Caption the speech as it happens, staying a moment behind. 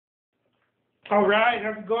All right,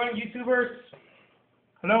 how's it going, YouTubers?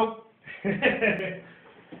 Hello.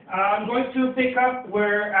 I'm going to pick up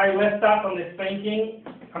where I left off on this painting.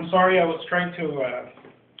 I'm sorry, I was trying to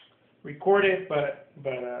record it, but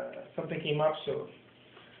something came up, so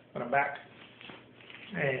I'm back.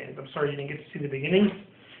 And I'm sorry you didn't get to see the beginning,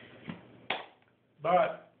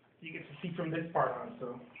 but you get to see from this part on,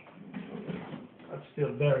 so that's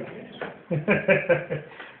still very good.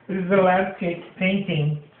 This is a landscape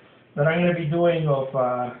painting that I'm going to be doing of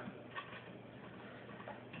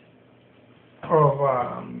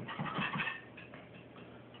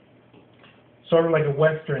sort of like a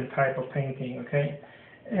Western type of painting, okay?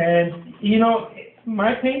 And you know,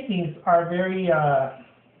 my paintings are very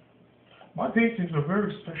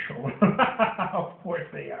special. Of course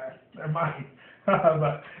they are. They're mine.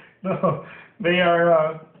 But no, they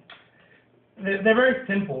are. They're very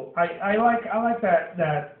simple. I like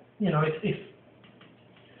that you know,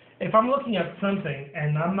 if I'm looking at something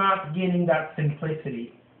and I'm not getting that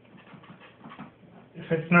simplicity, if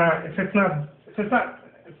it's not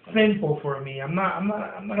simple for me, I'm not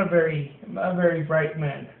a very bright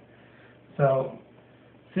man. So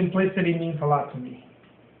simplicity means a lot to me.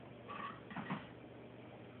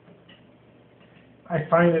 I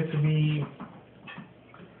personally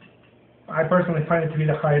find it to be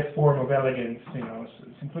the highest form of elegance. You know,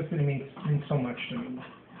 simplicity means so much to me.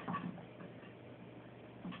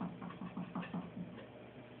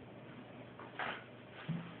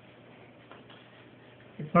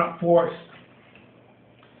 It's not forced.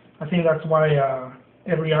 I think that's why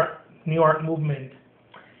every new art movement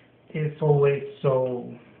is always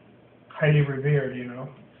so highly revered, you know,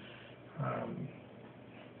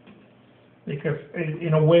 because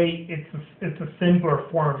in a way it's a simpler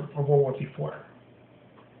form of what was before.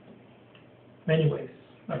 In many ways,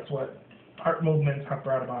 that's what art movements have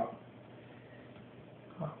brought about.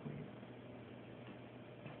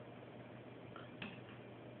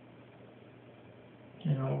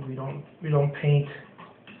 You know, we don't paint.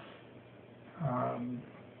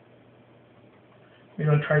 We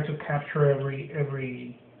don't try to capture every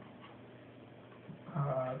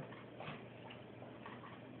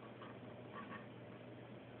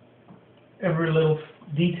little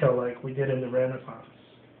detail like we did in the Renaissance.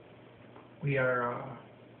 We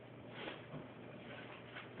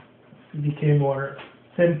became more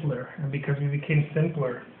simpler, and because we became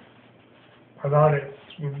simpler as artists,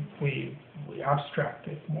 we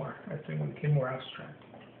abstracted more. I think we became more abstract.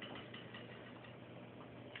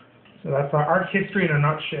 So that's our art history in a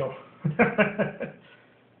nutshell.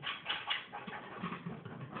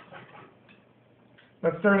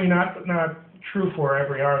 That's certainly not true for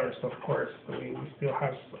every artist, of course. We still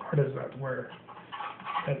have artists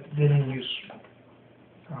that didn't use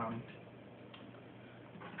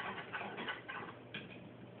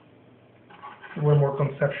they were more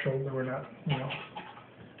conceptual. They were not, you know,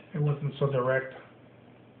 it wasn't so direct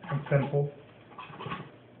and simple.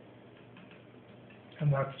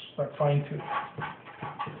 And that's fine too.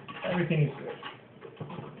 Everything is good.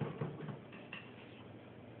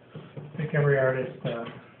 I think every artist,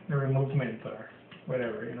 every movement, or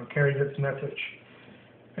whatever, you know, carries its message,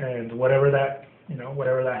 and whatever that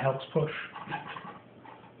helps push.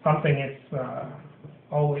 Something is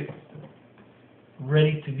always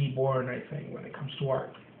ready to be born. I think when it comes to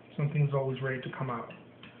art, something's always ready to come out,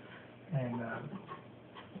 and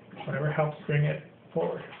whatever helps bring it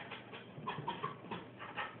forward.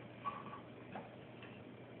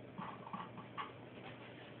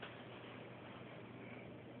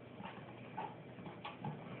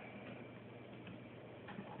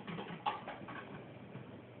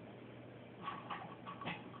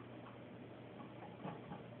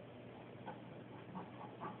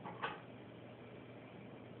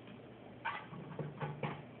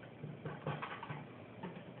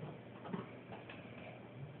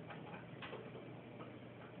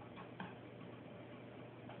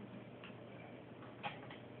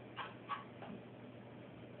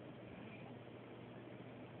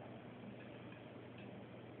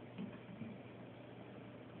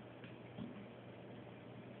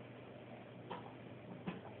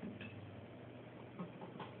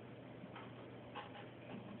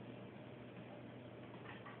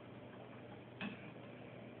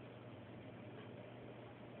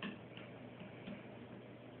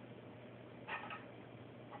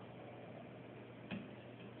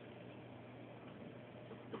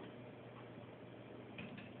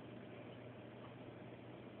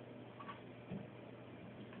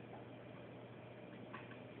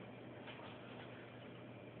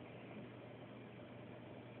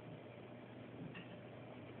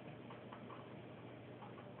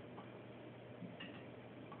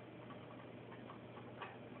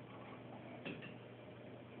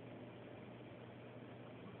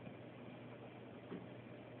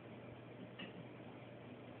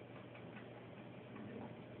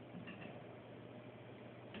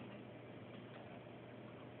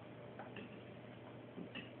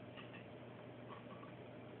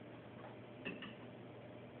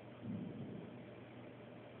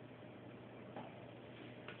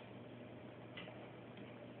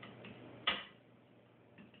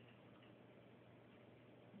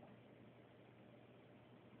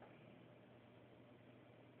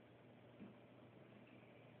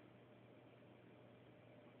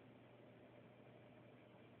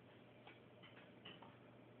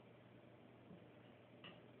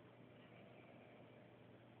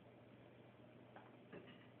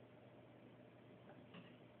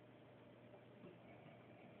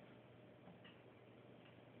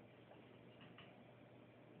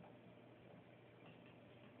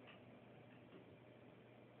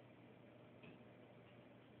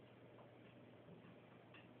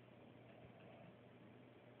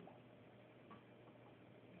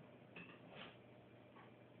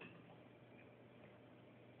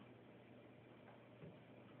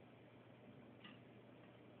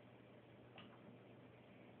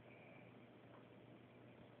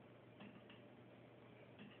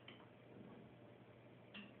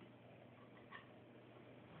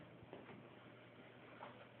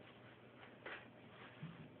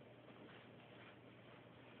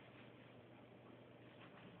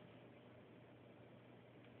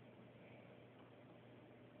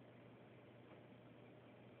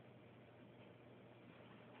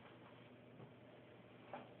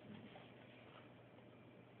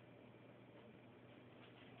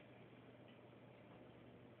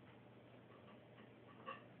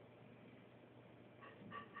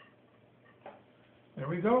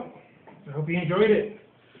 we go. I hope you enjoyed it.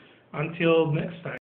 Until next time.